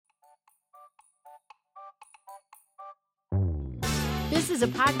This is a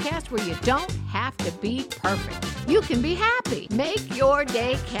podcast where you don't have to be perfect. You can be happy. Make your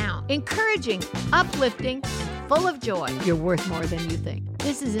day count. Encouraging, uplifting, and full of joy. You're worth more than you think.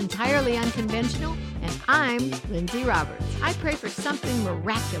 This is Entirely Unconventional, and I'm Lindsay Roberts. I pray for something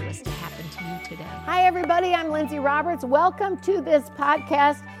miraculous to happen to you today. Hi, everybody. I'm Lindsay Roberts. Welcome to this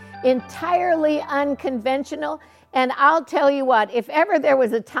podcast, Entirely Unconventional. And I'll tell you what, if ever there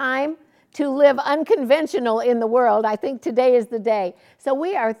was a time to live unconventional in the world, I think today is the day. So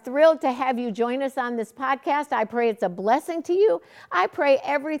we are thrilled to have you join us on this podcast. I pray it's a blessing to you. I pray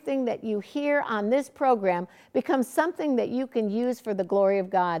everything that you hear on this program becomes something that you can use for the glory of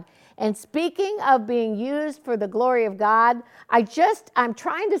God. And speaking of being used for the glory of God, I'm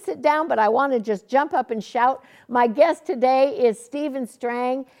trying to sit down, but I want to just jump up and shout. My guest today is Stephen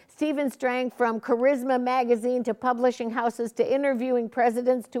Strang. Stephen Strang, from Charisma Magazine to publishing houses to interviewing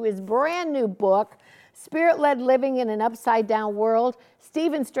presidents to his brand new book, Spirit-Led Living in an Upside Down World.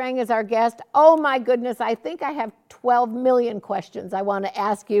 Stephen Strang is our guest. Oh my goodness, I think I have 12 million questions I want to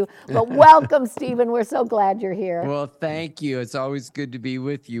ask you. But welcome, Stephen. We're so glad you're here. Well, thank you. It's always good to be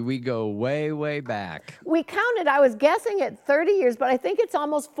with you. We go way, way back. We counted, I was guessing at 30 years, but I think it's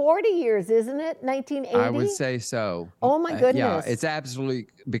almost 40 years, isn't it? 1980? I would say so. Oh my goodness. Yeah, it's absolutely,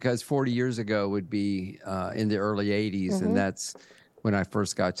 because 40 years ago would be in the early 80s, and that's when I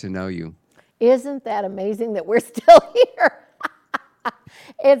first got to know you. Isn't that amazing that we're still here?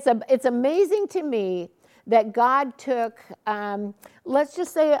 It's amazing to me that God took, let's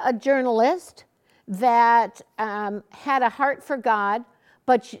just say, a journalist that had a heart for God,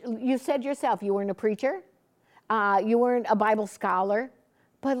 but you said yourself you weren't a preacher, you weren't a Bible scholar,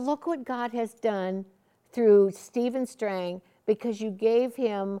 but look what God has done through Stephen Strang, because you gave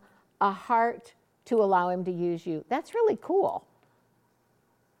him a heart to allow him to use you. That's really cool.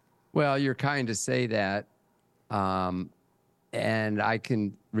 Well, you're kind to say that. And I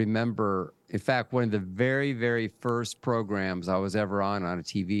can remember, in fact, one of the very, very first programs I was ever on a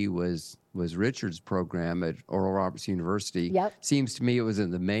TV was Richard's program at Oral Roberts University. Yep. Seems to me it was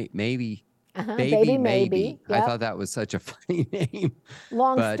in the Baby Maybe. I Yep. thought that was such a funny name.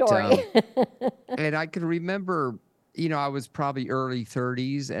 Long story. And I can remember, I was probably early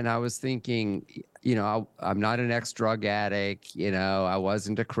 30s, and I was thinking, I'm not an ex-drug addict, I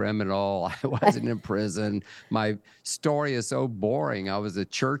wasn't a criminal, I wasn't in prison. My story is so boring. I was a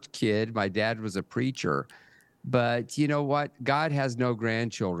church kid. My dad was a preacher. But you know what? God has no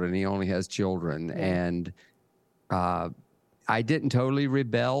grandchildren. He only has children. Yeah. And I didn't totally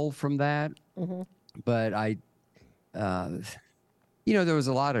rebel from that, but there was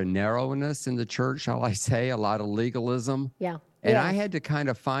a lot of narrowness in the church, shall I say, a lot of legalism. Yeah. And I had to kind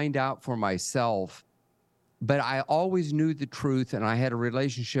of find out for myself, but I always knew the truth, and I had a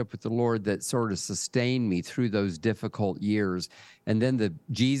relationship with the Lord that sort of sustained me through those difficult years. And then the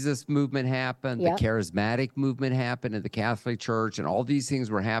Jesus movement happened, Yep. the charismatic movement happened in the Catholic Church, and all these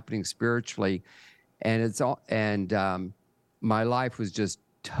things were happening spiritually. And my life was just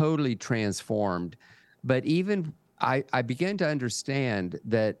totally transformed. But even I began to understand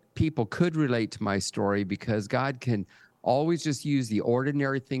that people could relate to my story, because God can always just use the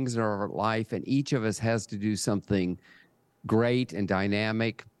ordinary things in our life, and each of us has to do something great and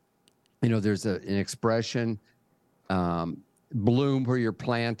dynamic. There's an expression, bloom where you're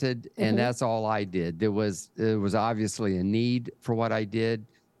planted, and that's all I did. There was obviously a need for what I did,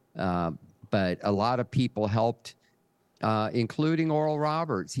 but a lot of people helped, including Oral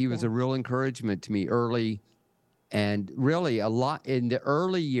Roberts. He was a real encouragement to me early. And really, a lot in the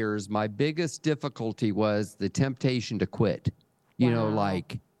early years, my biggest difficulty was the temptation to quit.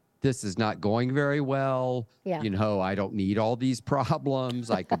 Like, this is not going very well. Yeah. I don't need all these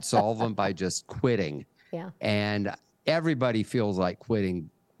problems. I could solve them by just quitting. Yeah. And everybody feels like quitting,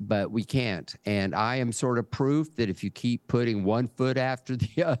 but we can't. And I am sort of proof that if you keep putting one foot after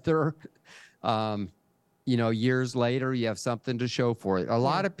the other, years later, you have something to show for it. A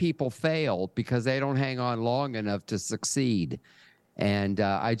lot of people fail because they don't hang on long enough to succeed. And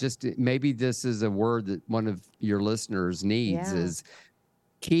maybe this is a word that one of your listeners needs, is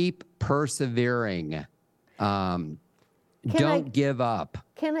keep persevering. Don't give up.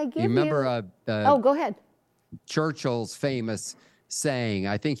 Can I give you? Remember go ahead. Churchill's famous saying,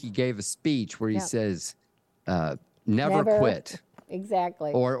 I think he gave a speech where he says, never quit.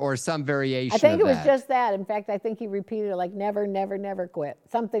 Exactly. Or some variation of that. I think it was just that. In fact, I think he repeated it like never, never, never quit.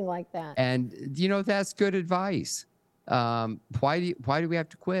 Something like that. And, that's good advice. Why do we have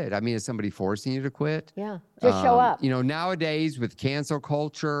to quit? I mean, is somebody forcing you to quit? Yeah, just show up. Nowadays with cancel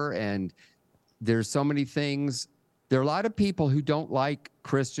culture, and there's so many things there are a lot of people who don't like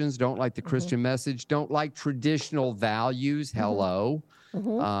Christians, don't like the Christian message, don't like traditional values. Hello.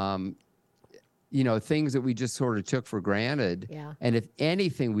 Um, things that we just sort of took for granted. Yeah. And if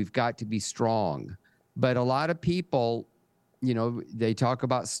anything, we've got to be strong. But a lot of people, they talk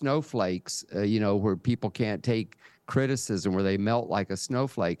about snowflakes, where people can't take criticism, where they melt like a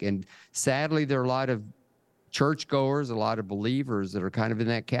snowflake. And sadly, there are a lot of churchgoers, a lot of believers that are kind of in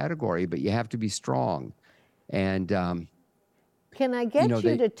that category, but you have to be strong. And, can I get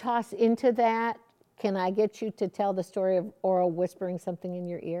you to toss into that? Can I get you to tell the story of Oral whispering something in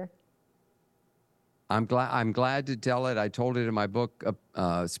your ear? I'm glad to tell it. I told it in my book,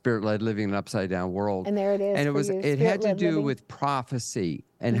 Spirit-Led Living in an Upside Down World. And there it is. And it had to do with prophecy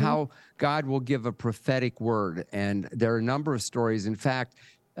and how God will give a prophetic word. And there are a number of stories. In fact,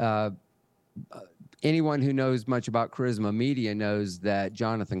 anyone who knows much about Charisma Media knows that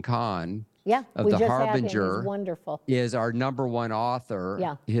Jonathan Cahn of The Harbinger is our #1 author.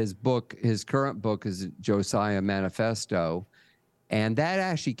 Yeah. His current book is Josiah Manifesto. And that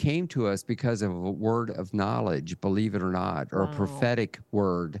actually came to us because of a word of knowledge, believe it or not, or a prophetic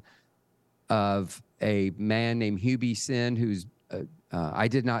word of a man named Hubie Sin, who's I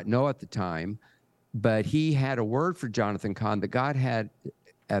did not know at the time, but he had a word for Jonathan Cahn that God had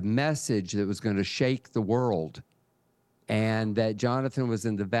a message that was going to shake the world, and that Jonathan was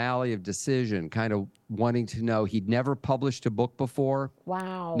in the valley of decision, kind of wanting to know. He'd never published a book before.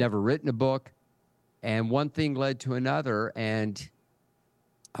 Wow. Never written a book. And one thing led to another, and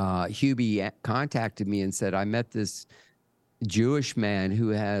Hubie contacted me and said, I met this Jewish man who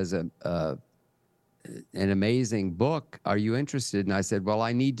has an amazing book. Are you interested? And I said, well,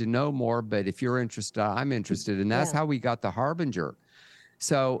 I need to know more, but if you're interested, I'm interested. And that's how we got The Harbinger.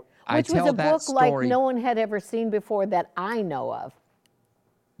 So Which I tell was a that book story, like no one had ever seen before that I know of.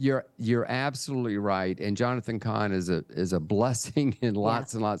 You're absolutely right. And Jonathan Cahn is a blessing in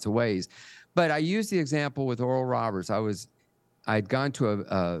lots and lots of ways. But I use the example with Oral Roberts. I'd gone to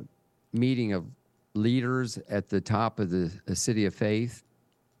a meeting of leaders at the top of the City of Faith,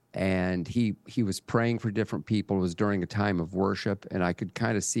 and he was praying for different people. It was during a time of worship, and I could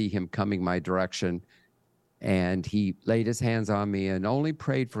kind of see him coming my direction. And he laid his hands on me and only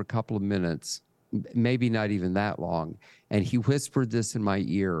prayed for a couple of minutes, maybe not even that long. And he whispered this in my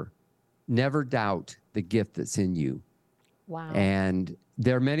ear: never doubt the gift that's in you. Wow. And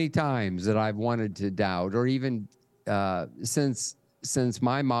there are many times that I've wanted to doubt, or even since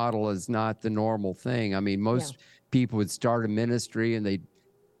my model is not the normal thing. I mean, most people would start a ministry and they'd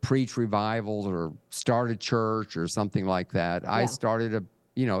preach revivals or start a church or something like that. I started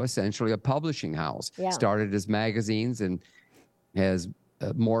essentially a publishing house. Started as magazines and has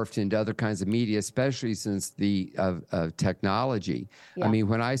morphed into other kinds of media, especially since the technology. I mean,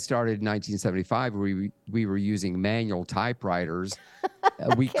 when I started in 1975, we were using manual typewriters.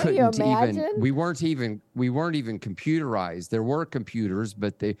 We couldn't even. We weren't even computerized. There were computers,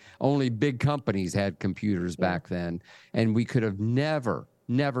 but only big companies had computers back then, and we could have never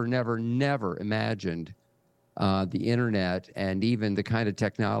imagined the internet and even the kind of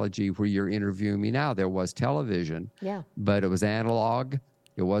technology where you're interviewing me now. There was television, but it was analog.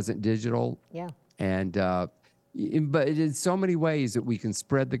 It wasn't digital. And but in so many ways that we can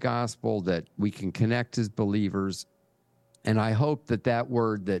spread the gospel, that we can connect as believers. And I hope that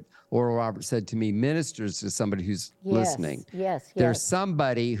word that Oral Roberts said to me ministers to somebody who's listening. There's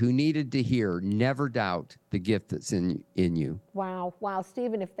somebody who needed to hear, never doubt the gift that's in you. Wow,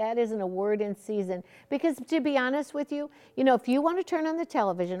 Stephen, if that isn't a word in season, because to be honest with you, if you want to turn on the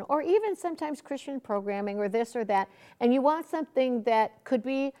television or even sometimes Christian programming or this or that, and you want something that could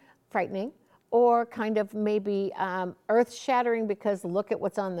be frightening or kind of maybe earth-shattering because look at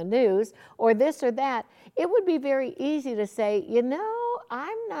what's on the news, or this or that, it would be very easy to say,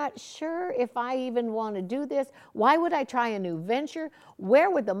 I'm not sure if I even want to do this. Why would I try a new venture? Where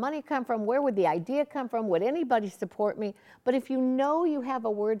would the money come from? Where would the idea come from? Would anybody support me? But if you have a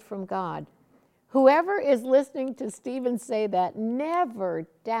word from God, whoever is listening to Stephen say that, never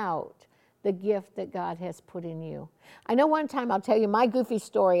doubt the gift that God has put in you. I know one time, I'll tell you my goofy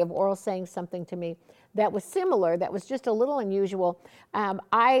story of Oral saying something to me that was similar, that was just a little unusual.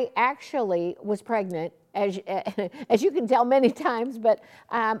 I actually was pregnant, as you can tell many times, but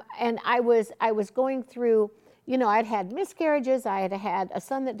and I was going through, I'd had miscarriages, I had had a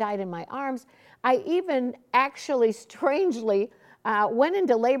son that died in my arms. I even actually strangely went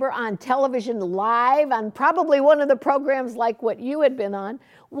into labor on television live on probably one of the programs like what you had been on.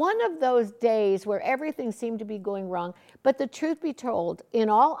 One of those days where everything seemed to be going wrong. But the truth be told, in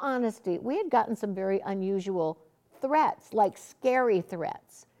all honesty, we had gotten some very unusual threats, like scary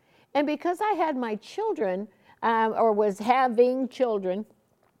threats. And because I had my children, or was having children,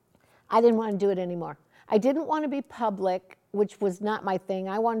 I didn't want to do it anymore. I didn't want to be public, which was not my thing.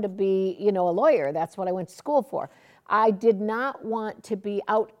 I wanted to be, a lawyer. That's what I went to school for. I did not want to be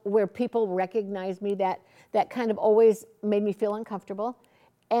out where people recognize me. That kind of always made me feel uncomfortable.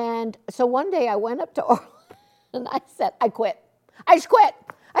 And so one day I went up to Oral and I said, I quit. I just quit.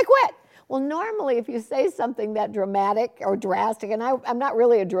 I quit. Well, normally if you say something that dramatic or drastic, and I'm not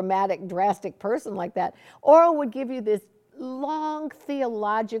really a dramatic, drastic person like that, Oral would give you this long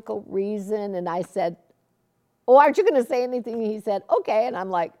theological reason. And I said, oh, aren't you going to say anything? He said, okay. And I'm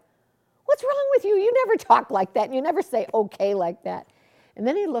like, what's wrong with you? You never talk like that. And you never say okay like that. And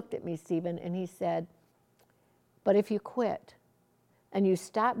then he looked at me, Stephen, and he said, but if you quit and you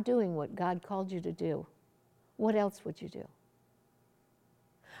stop doing what God called you to do, what else would you do?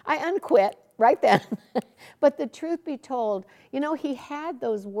 I unquit right then. But the truth be told, he had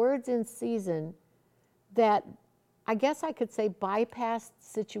those words in season that I guess I could say bypassed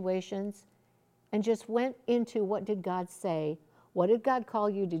situations and just went into what did God say? What did God call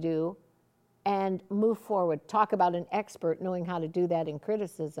you to do? And move forward. Talk about an expert knowing how to do that in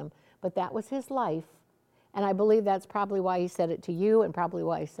criticism. But that was his life. And I believe that's probably why he said it to you and probably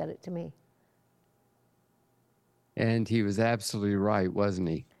why he said it to me. And he was absolutely right, wasn't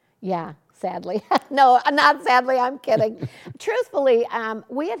he? Yeah, sadly. No, not sadly, I'm kidding. Truthfully,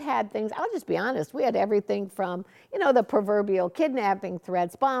 we had things, I'll just be honest, we had everything from, the proverbial kidnapping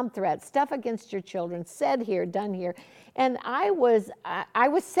threats, bomb threats, stuff against your children, said here, done here. And I was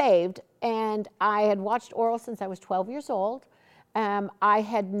saved, and I had watched Oral since I was 12 years old. I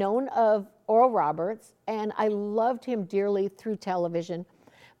had known of Oral Roberts, and I loved him dearly through television.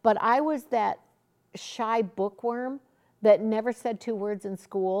 But I was that shy bookworm that never said two words in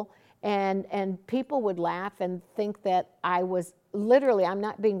school, and people would laugh and think that I was literally, I'm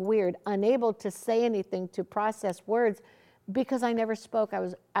not being weird, unable to say anything, to process words, because I never spoke.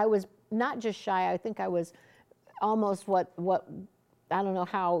 I was not just shy, I think I was almost what I don't know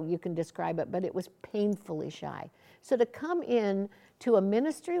how you can describe it, but it was painfully shy. So to come in to a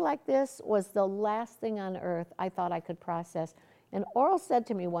ministry like this was the last thing on earth I thought I could process. And Oral said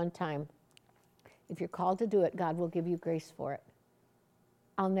to me one time, if you're called to do it, God will give you grace for it.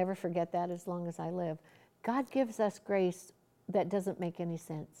 I'll never forget that as long as I live. God gives us grace that doesn't make any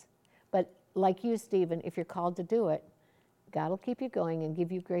sense. But like you, Stephen, if you're called to do it, God will keep you going and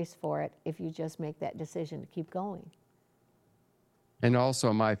give you grace for it if you just make that decision to keep going. And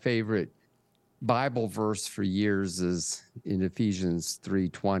also my favorite Bible verse for years is in Ephesians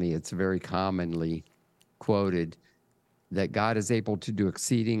 3:20. It's very commonly quoted that God is able to do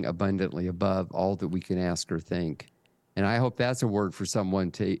exceeding abundantly above all that we can ask or think. And I hope that's a word for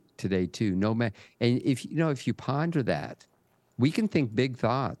someone today too. And if you ponder that, we can think big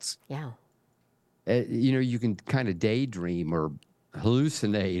thoughts. Yeah. You can kind of daydream or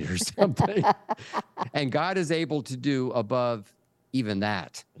hallucinate or something. And God is able to do above even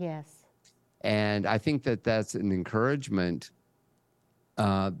that. Yes. And I think that that's an encouragement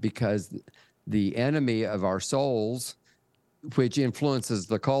because the enemy of our souls, which influences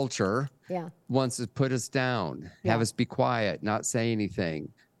the culture, wants to put us down, have us be quiet, not say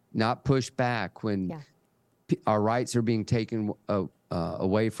anything, not push back when our rights are being taken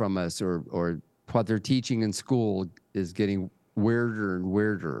away from us, or what they're teaching in school is getting weirder and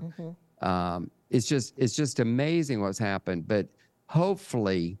weirder. Mm-hmm. It's just amazing what's happened. But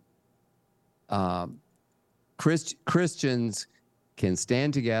hopefully, Christians can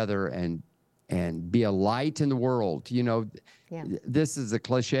stand together and be a light in the world. This is a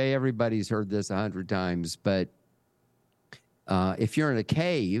cliche. Everybody's heard this 100 times. But if you're in a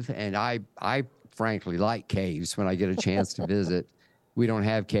cave, and I frankly like caves when I get a chance to visit. We don't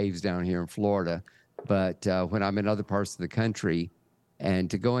have caves down here in Florida. But when I'm in other parts of the country, and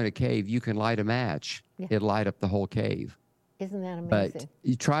to go in a cave, you can light a match. Yeah. It'll light up the whole cave. Isn't that amazing? But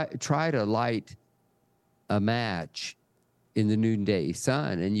you try to light a match in the noonday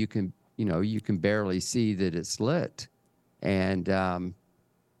sun, and you can barely see that it's lit. And as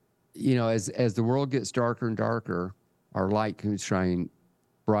the world gets darker and darker, our light can shine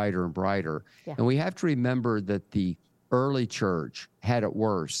brighter and brighter. Yeah. And we have to remember that the early church had it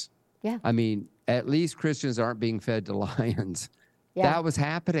worse. Yeah. I mean, at least Christians aren't being fed to lions. Yeah. That was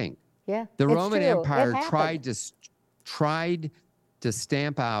happening. Yeah. The Roman Empire tried to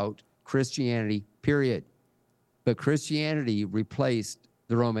stamp out Christianity, period. But Christianity replaced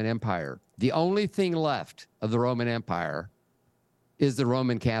the Roman Empire. The only thing left of the Roman Empire is the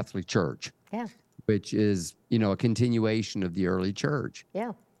Roman Catholic Church, which is, a continuation of the early church.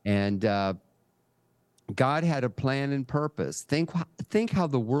 Yeah. And God had a plan and purpose. Think how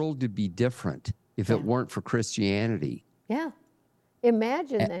the world would be different if it weren't for Christianity. Yeah.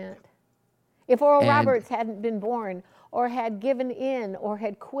 Imagine that. If Oral And Roberts hadn't been born or had given in or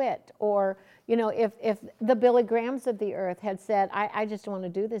had quit, or, if the Billy Grahams of the earth had said, I just don't want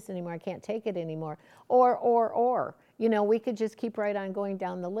to do this anymore, I can't take it anymore, or, we could just keep right on going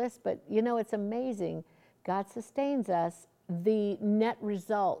down the list. But, it's amazing. God sustains us. The net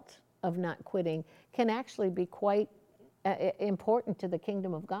result of not quitting can actually be quite important to the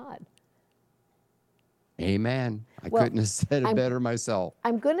kingdom of God. amen. I couldn't have said it better myself.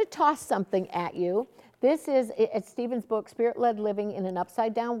 I'm going to toss something at you. This is it's Stephen's book, Spirit-Led Living in an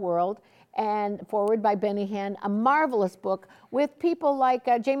Upside Down World, and forward by Benny Hinn, a marvelous book with people like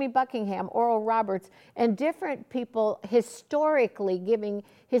Jamie Buckingham, Oral Roberts, and different people historically giving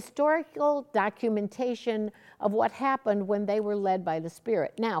historical documentation of what happened when they were led by the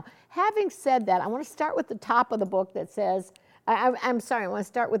Spirit. Now, having said that, I want to start with the top of the book that says, I'm sorry, I want to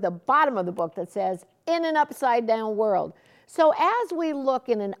start with the bottom of the book that says, in an upside down world. So as we look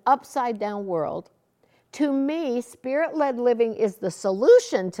in an upside down world, to me, Spirit-Led Living is the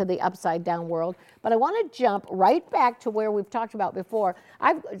solution to the upside down world. But I want to jump right back to where we've talked about before.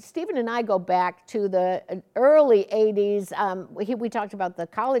 Stephen and I go back to the early 80s. We talked about the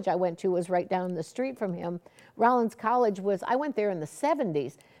college I went to was right down the street from him. Rollins College I went there in the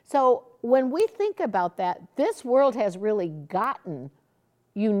 70s. So when we think about that, this world has really gotten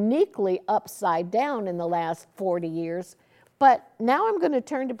uniquely upside down in the last 40 years. But now I'm going to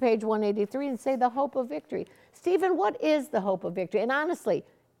turn to page 183 and say the hope of victory. Stephen, what is the hope of victory? And honestly,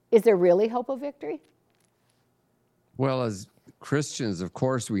 is there really hope of victory? Well, as Christians, of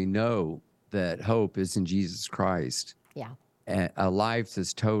course, we know that hope is in Jesus Christ. Yeah. A life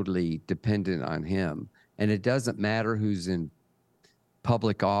that's totally dependent on him. And it doesn't matter who's in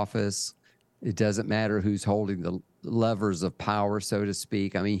public office. It doesn't matter who's holding the levers of power, so to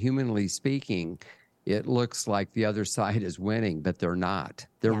speak. I mean, humanly speaking, it looks like the other side is winning, but they're not.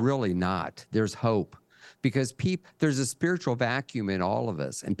 They're really not. There's hope because there's a spiritual vacuum in all of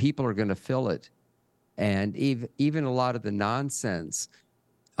us, and people are going to fill it. And even a lot of the nonsense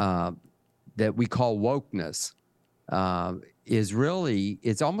that we call wokeness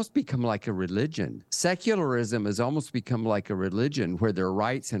it's almost become like a religion. Secularism has almost become like a religion where there are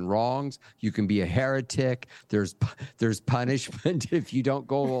rights and wrongs. You can be a heretic. There's punishment if you don't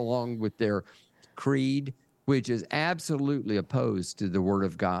go along with their creed, which is absolutely opposed to the Word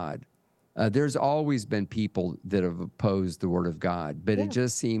of God. There's always been people that have opposed the Word of God, but it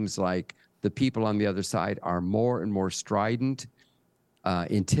just seems like the people on the other side are more and more strident,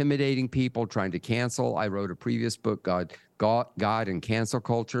 intimidating people, trying to cancel. I wrote a previous book, God and Cancel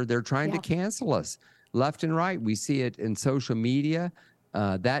Culture. They're trying to cancel us left and right. We see it in social media,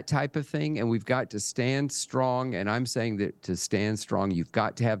 that type of thing, and we've got to stand strong. And I'm saying that to stand strong, you've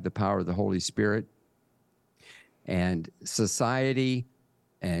got to have the power of the Holy Spirit. And society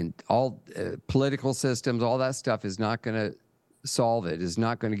and all political systems, all that stuff is not going to solve it, is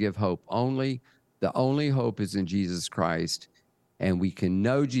not going to give hope. The only hope is in Jesus Christ, and we can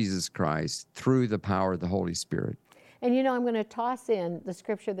know Jesus Christ through the power of the Holy Spirit. And I'm going to toss in the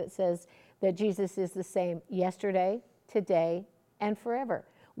scripture that says that Jesus is the same yesterday, today, and forever.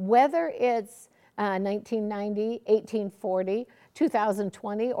 Whether it's 1990, 1840,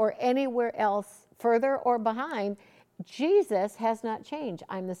 2020, or anywhere else further or behind, Jesus has not changed.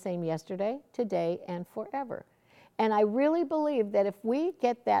 I'm the same yesterday, today, and forever. And I really believe that if we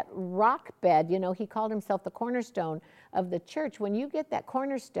get that rock bed, he called himself the cornerstone of the church. When you get that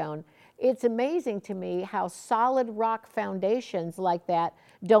cornerstone, it's amazing to me how solid rock foundations like that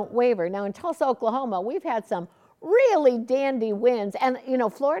don't waver. Now in Tulsa, Oklahoma, we've had some really dandy winds, and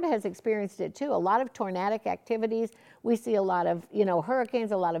Florida has experienced it too. A lot of tornadic activities. We see a lot of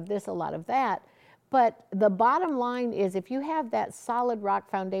hurricanes, a lot of this, a lot of that. But the bottom line is, if you have that solid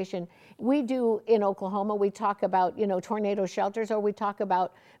rock foundation, we do in Oklahoma, we talk about, tornado shelters, or we talk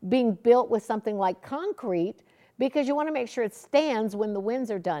about being built with something like concrete, because you want to make sure it stands when the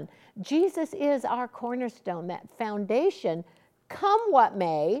winds are done. Jesus is our cornerstone, that foundation, come what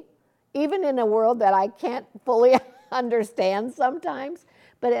may, even in a world that I can't fully understand sometimes.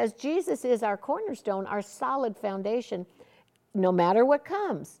 But as Jesus is our cornerstone, our solid foundation, no matter what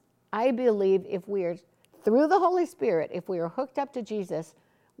comes, I believe if we are, through the Holy Spirit, if we are hooked up to Jesus,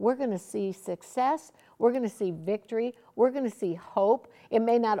 we're going to see success, we're going to see victory, we're going to see hope. It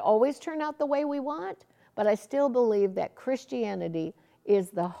may not always turn out the way we want, but I still believe that Christianity is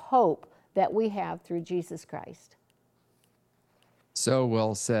the hope that we have through Jesus Christ. So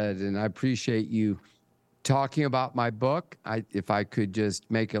well said, and I appreciate you talking about my book. If I could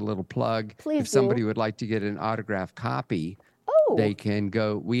just make a little plug. Please if somebody would like to get an autographed copy, they can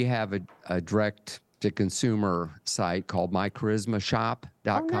go. We have a direct-to-consumer site called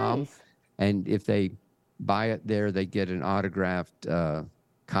mycharismashop.com. Nice. And if they buy it there, they get an autographed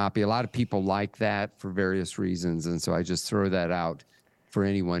copy. A lot of people like that for various reasons, and so I just throw that out for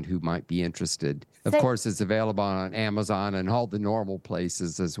anyone who might be interested. Of course, it's available on Amazon and all the normal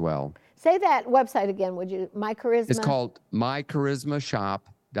places as well. Say that website again, would you? It's called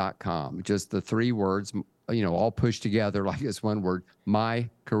mycharismashop.com. Just the 3 words, all pushed together like it's one word,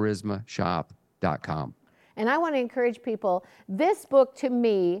 mycharismashop.com. And I want to encourage people, this book to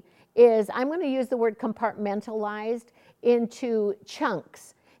me is, I'm going to use the word compartmentalized into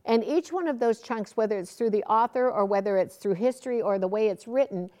chunks. And each one of those chunks, whether it's through the author or whether it's through history or the way it's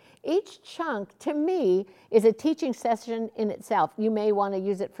written, each chunk to me is a teaching session in itself. You may want to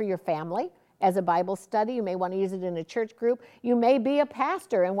use it for your family as a Bible study. You may want to use it in a church group. You may be a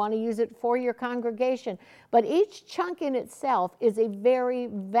pastor and want to use it for your congregation. But each chunk in itself is a very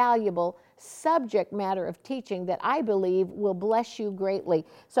valuable subject matter of teaching that I believe will bless you greatly.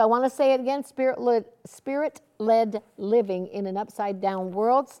 So I want to say it again, Spirit-Led Living in an Upside Down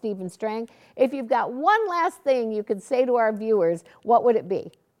World, Stephen Strang. If you've got one last thing you could say to our viewers, what would it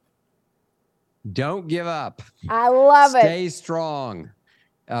be? Don't give up. I love it. Stay strong.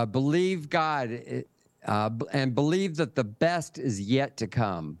 Believe God and believe that the best is yet to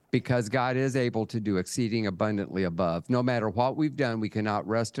come, because God is able to do exceeding abundantly above. No matter what we've done, we cannot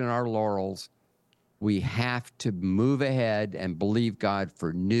rest in our laurels. We have to move ahead and believe God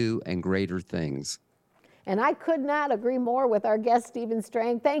for new and greater things. And I could not agree more with our guest, Stephen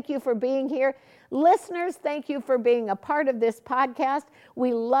Strang. Thank you for being here. Listeners, thank you for being a part of this podcast.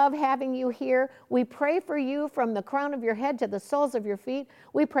 We love having you here. We pray for you from the crown of your head to the soles of your feet.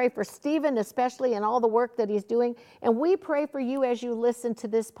 We pray for Stephen especially and all the work that he's doing. And we pray for you as you listen to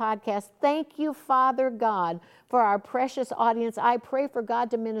this podcast. Thank you, Father God, for our precious audience. I pray for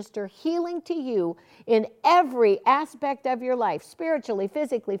God to minister healing to you in every aspect of your life, spiritually,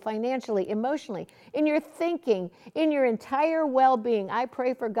 physically, financially, emotionally, in your thinking, in your entire well-being. I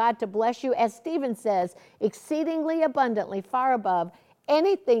pray for God to bless you, as Stephen says, exceedingly abundantly, far above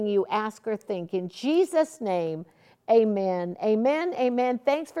anything you ask or think. In Jesus' name, amen. Amen. Amen.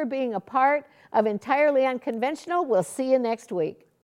 Thanks for being a part of Entirely Unconventional. We'll see you next week.